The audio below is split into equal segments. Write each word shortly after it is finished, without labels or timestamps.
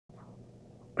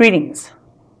Greetings.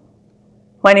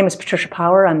 My name is Patricia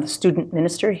Power. I'm the student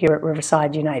minister here at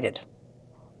Riverside United.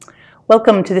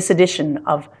 Welcome to this edition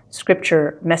of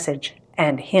Scripture, Message,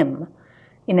 and Hymn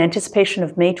in anticipation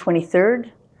of May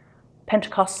 23rd,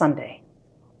 Pentecost Sunday.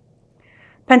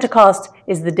 Pentecost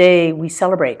is the day we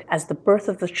celebrate as the birth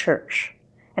of the church,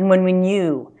 and when we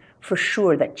knew for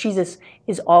sure that Jesus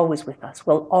is always with us,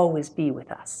 will always be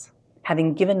with us,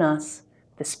 having given us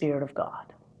the Spirit of God.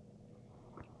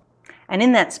 And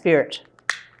in that spirit,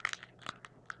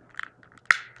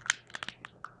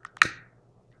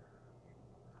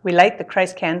 we light the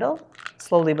Christ candle,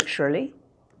 slowly but surely,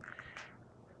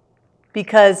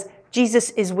 because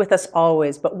Jesus is with us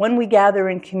always. But when we gather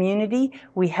in community,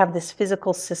 we have this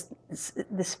physical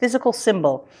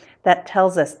symbol that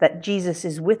tells us that Jesus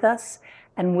is with us,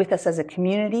 and with us as a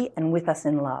community, and with us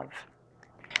in love.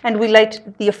 And we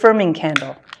light the affirming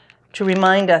candle to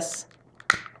remind us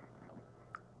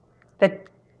that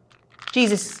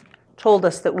Jesus told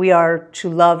us that we are to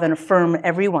love and affirm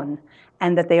everyone,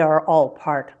 and that they are all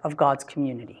part of God's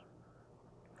community.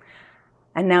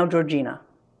 And now Georgina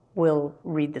will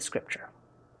read the scripture.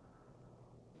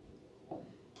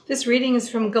 This reading is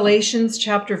from Galatians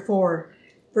chapter 4,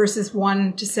 verses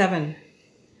 1 to 7.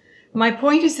 My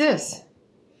point is this: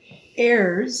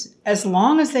 heirs, as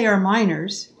long as they are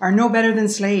minors, are no better than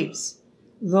slaves,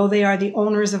 though they are the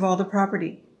owners of all the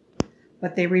property.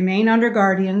 But they remain under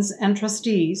guardians and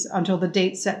trustees until the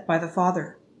date set by the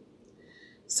father.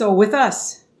 So with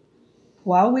us,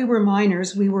 while we were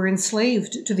minors, we were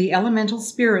enslaved to the elemental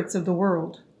spirits of the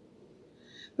world.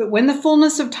 But when the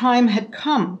fullness of time had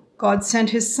come, God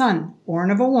sent his Son, born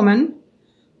of a woman,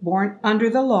 born under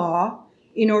the law,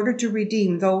 in order to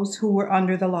redeem those who were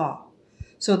under the law,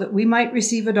 so that we might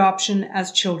receive adoption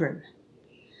as children.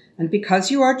 And because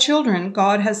you are children,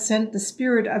 God has sent the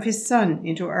Spirit of his Son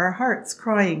into our hearts,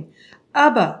 crying,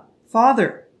 Abba,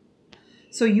 Father.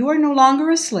 So you are no longer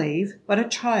a slave, but a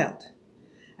child.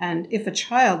 And if a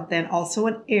child, then also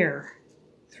an heir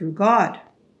through God.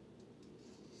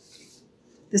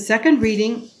 The second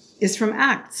reading is from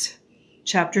Acts,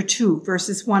 chapter 2,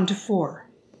 verses 1 to 4.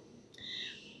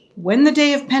 When the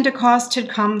day of Pentecost had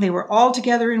come, they were all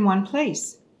together in one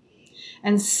place.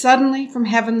 And suddenly from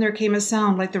heaven there came a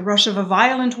sound like the rush of a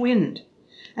violent wind,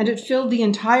 and it filled the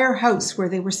entire house where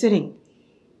they were sitting.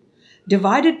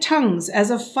 Divided tongues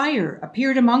as of fire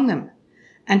appeared among them,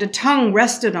 and a tongue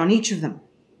rested on each of them.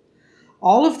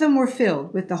 All of them were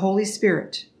filled with the Holy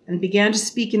Spirit and began to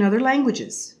speak in other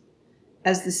languages,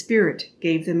 as the Spirit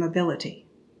gave them ability.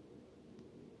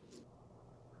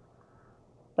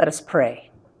 Let us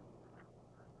pray.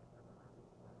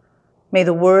 May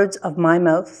the words of my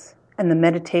mouth and the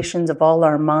meditations of all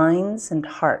our minds and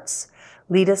hearts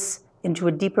lead us into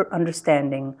a deeper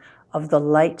understanding of the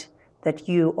light that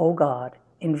you, O God,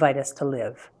 invite us to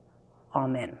live.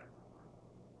 Amen.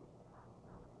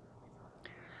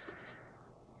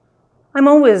 I'm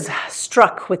always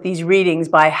struck with these readings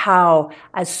by how,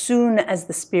 as soon as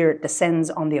the Spirit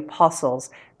descends on the apostles,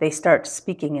 they start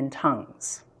speaking in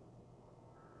tongues.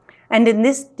 And in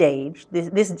this age,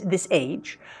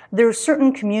 there are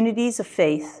certain communities of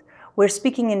faith where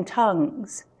speaking in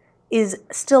tongues is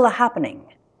still a happening.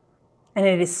 And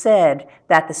it is said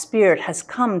that the Spirit has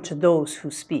come to those who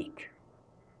speak.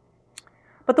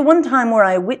 But the one time where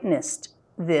I witnessed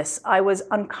this, I was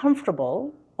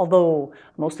uncomfortable, although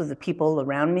most of the people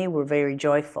around me were very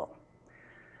joyful.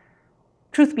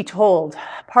 Truth be told,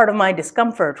 part of my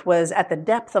discomfort was at the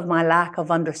depth of my lack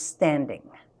of understanding.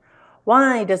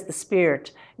 Why does the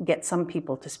Spirit get some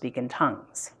people to speak in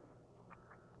tongues?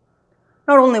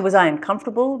 Not only was I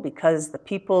uncomfortable because the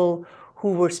people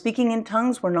who were speaking in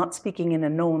tongues were not speaking in a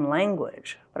known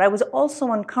language, but I was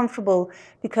also uncomfortable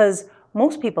because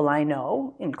most people I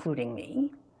know, including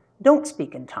me, don't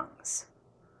speak in tongues.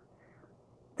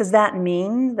 Does that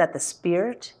mean that the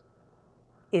Spirit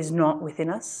is not within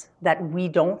us, that we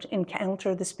don't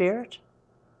encounter the Spirit?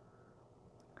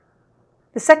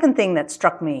 The second thing that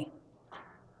struck me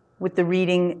with the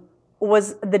reading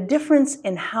was the difference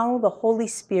in how the Holy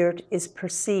Spirit is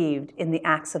perceived in the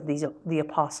Acts of the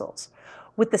Apostles,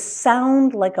 with the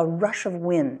sound like a rush of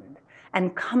wind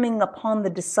and coming upon the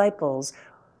disciples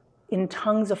in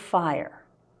tongues of fire.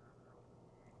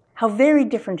 How very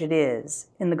different it is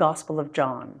in the Gospel of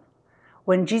John,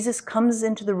 when Jesus comes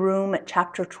into the room at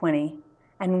chapter 20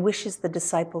 and wishes the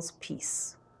disciples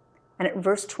peace. And at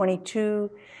verse 22,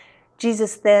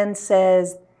 Jesus then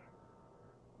says,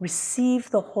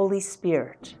 receive the Holy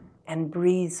Spirit, and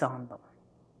breathes on them.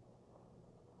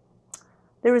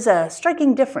 There is a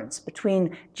striking difference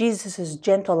between Jesus'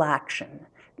 gentle action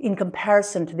in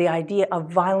comparison to the idea of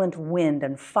violent wind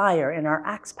and fire in our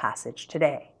Acts passage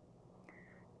today.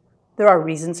 There are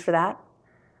reasons for that,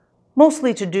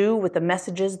 mostly to do with the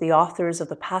messages the authors of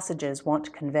the passages want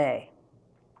to convey.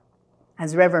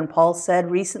 As Reverend Paul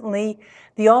said recently,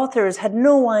 the authors had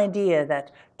no idea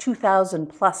that 2,000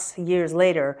 plus years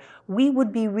later, we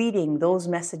would be reading those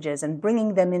messages and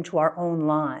bringing them into our own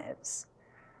lives.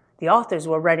 The authors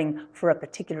were writing for a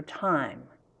particular time,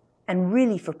 and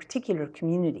really for particular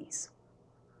communities.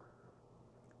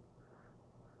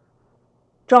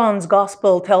 John's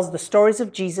Gospel tells the stories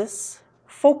of Jesus,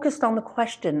 focused on the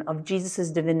question of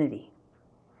Jesus' divinity.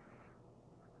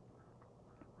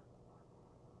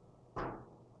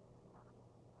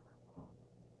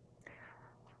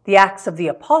 The Acts of the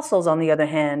Apostles, on the other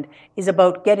hand, is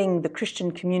about getting the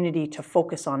Christian community to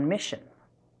focus on mission.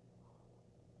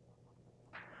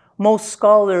 Most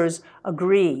scholars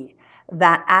agree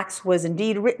that Acts was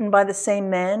indeed written by the same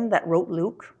man that wrote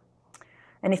Luke.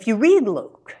 And if you read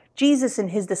Luke, Jesus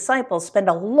and his disciples spend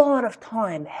a lot of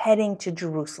time heading to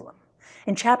Jerusalem.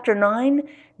 In chapter 9,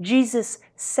 Jesus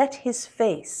set his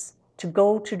face to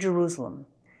go to Jerusalem,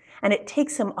 and it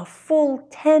takes him a full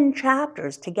 10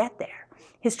 chapters to get there.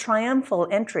 His triumphal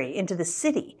entry into the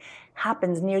city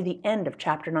happens near the end of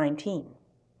chapter 19.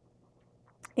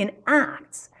 In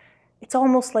Acts, it's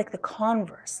almost like the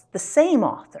converse. The same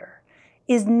author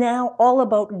is now all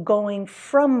about going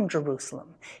from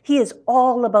Jerusalem. He is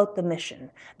all about the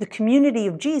mission. The community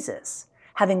of Jesus,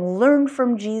 having learned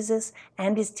from Jesus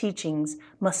and his teachings,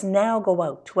 must now go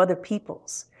out to other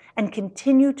peoples and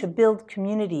continue to build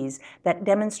communities that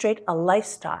demonstrate a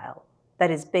lifestyle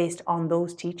that is based on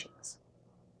those teachings.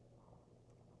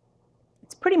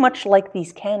 It's pretty much like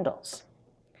these candles.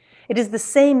 It is the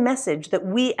same message that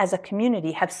we as a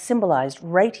community have symbolized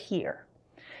right here.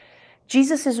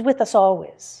 Jesus is with us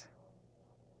always,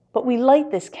 but we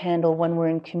light this candle when we're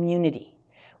in community.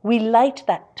 We light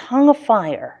that tongue of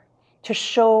fire to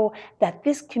show that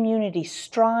this community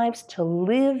strives to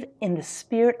live in the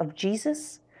spirit of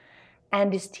Jesus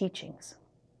and his teachings.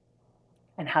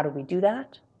 And how do we do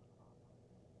that?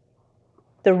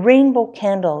 The rainbow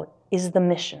candle is the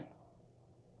mission.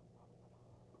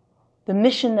 The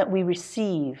mission that we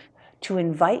receive to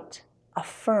invite,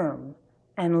 affirm,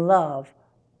 and love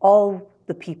all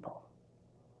the people.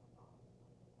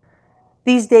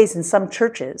 These days in some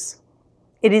churches,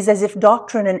 it is as if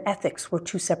doctrine and ethics were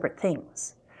two separate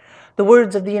things. The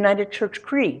words of the United Church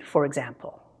Creed, for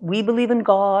example, we believe in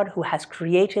God who has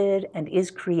created and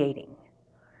is creating.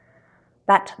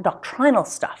 That doctrinal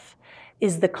stuff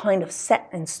is the kind of set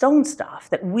in stone stuff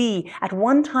that we, at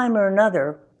one time or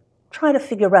another, try to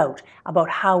figure out about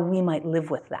how we might live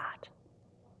with that.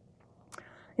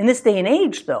 In this day and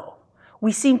age, though,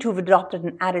 we seem to have adopted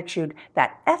an attitude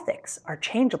that ethics are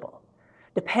changeable,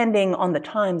 depending on the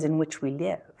times in which we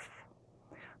live.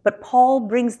 But Paul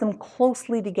brings them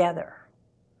closely together.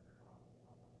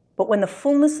 But when the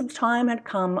fullness of time had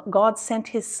come, God sent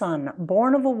his Son,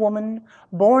 born of a woman,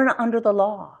 born under the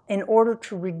law, in order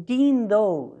to redeem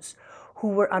those who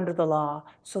were under the law,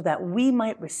 so that we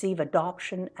might receive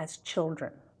adoption as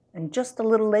children. And just a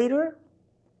little later,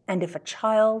 and if a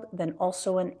child, then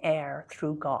also an heir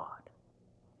through God.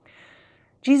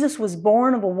 Jesus was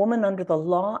born of a woman under the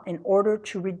law in order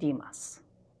to redeem us.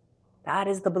 That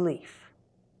is the belief.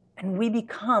 And we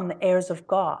become heirs of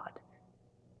God.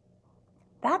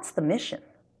 That's the mission.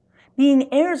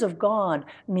 Being heirs of God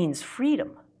means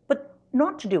freedom, but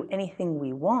not to do anything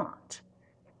we want.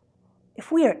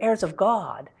 If we are heirs of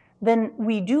God, then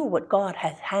we do what God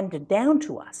has handed down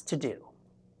to us to do.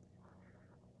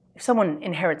 If someone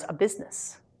inherits a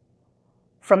business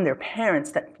from their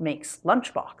parents that makes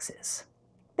lunchboxes,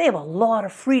 they have a lot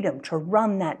of freedom to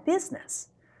run that business.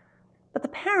 But the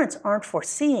parents aren't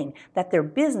foreseeing that their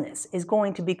business is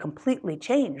going to be completely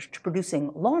changed to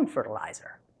producing lawn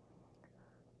fertilizer.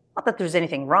 Not that there's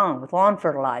anything wrong with lawn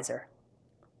fertilizer,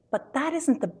 but that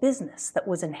isn't the business that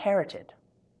was inherited.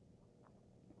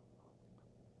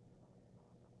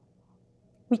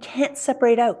 We can't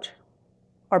separate out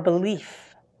our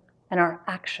belief and our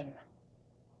action.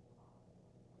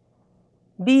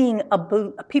 Being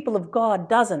a people of God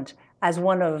doesn't, as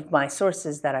one of my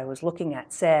sources that I was looking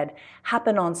at said,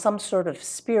 happen on some sort of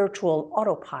spiritual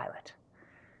autopilot.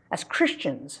 As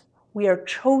Christians, we are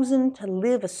chosen to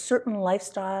live a certain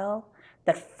lifestyle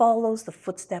that follows the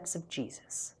footsteps of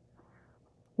Jesus.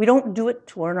 We don't do it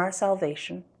to earn our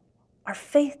salvation. Our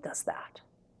faith does that.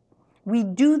 We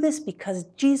do this because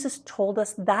Jesus told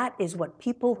us that is what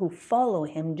people who follow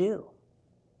him do.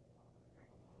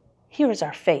 Here is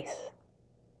our faith.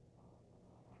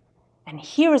 And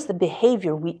here is the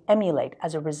behavior we emulate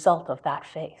as a result of that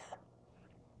faith.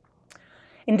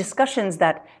 In discussions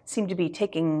that seem to be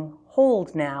taking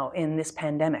hold now in this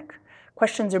pandemic,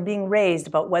 questions are being raised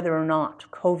about whether or not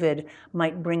COVID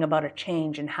might bring about a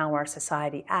change in how our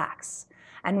society acts,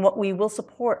 and what we will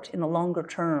support in the longer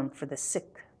term for the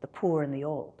sick, the poor, and the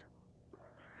old.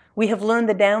 We have learned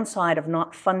the downside of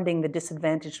not funding the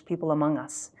disadvantaged people among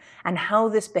us, and how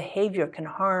this behavior can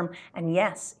harm and,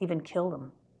 yes, even kill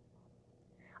them.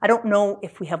 I don't know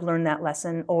if we have learned that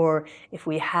lesson, or if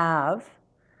we have,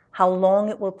 how long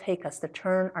it will take us to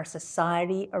turn our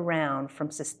society around from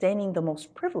sustaining the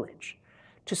most privileged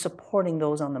to supporting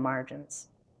those on the margins.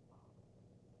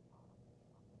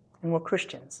 And we're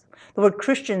Christians. The word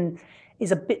Christian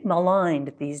is a bit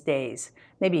maligned these days,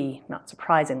 maybe not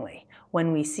surprisingly,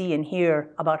 when we see and hear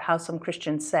about how some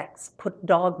Christian sects put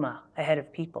dogma ahead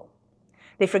of people.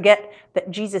 They forget that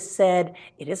Jesus said,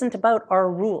 it isn't about our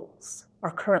rules,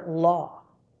 our current law.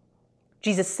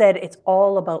 Jesus said it's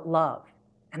all about love,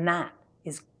 and that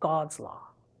is God's law.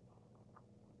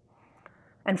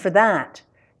 And for that,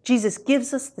 Jesus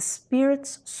gives us the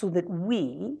spirits so that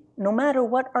we, no matter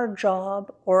what our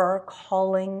job or our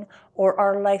calling or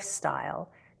our lifestyle,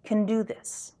 can do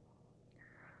this.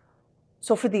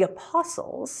 So for the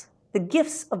apostles, the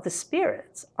gifts of the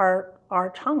spirits are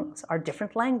our tongues, our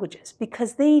different languages,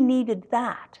 because they needed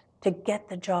that to get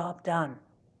the job done,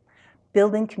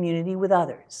 building community with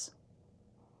others.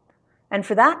 And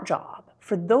for that job,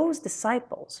 for those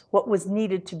disciples, what was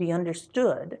needed was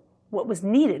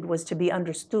to be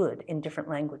understood in different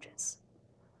languages.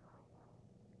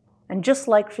 And just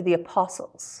like for the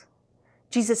apostles,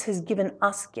 Jesus has given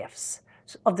us gifts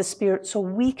of the Spirit so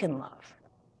we can love.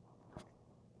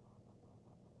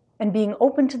 And being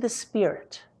open to the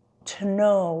Spirit to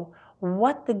know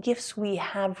what the gifts we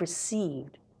have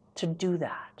received to do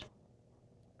that.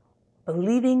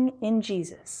 Believing in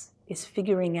Jesus is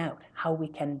figuring out how we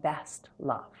can best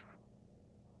love.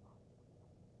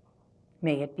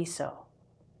 May it be so.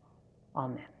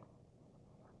 Amen.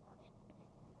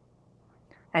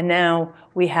 And now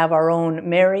we have our own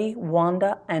Mary,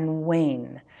 Wanda, and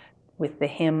Wayne with the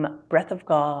hymn, Breath of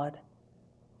God,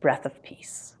 Breath of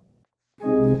Peace.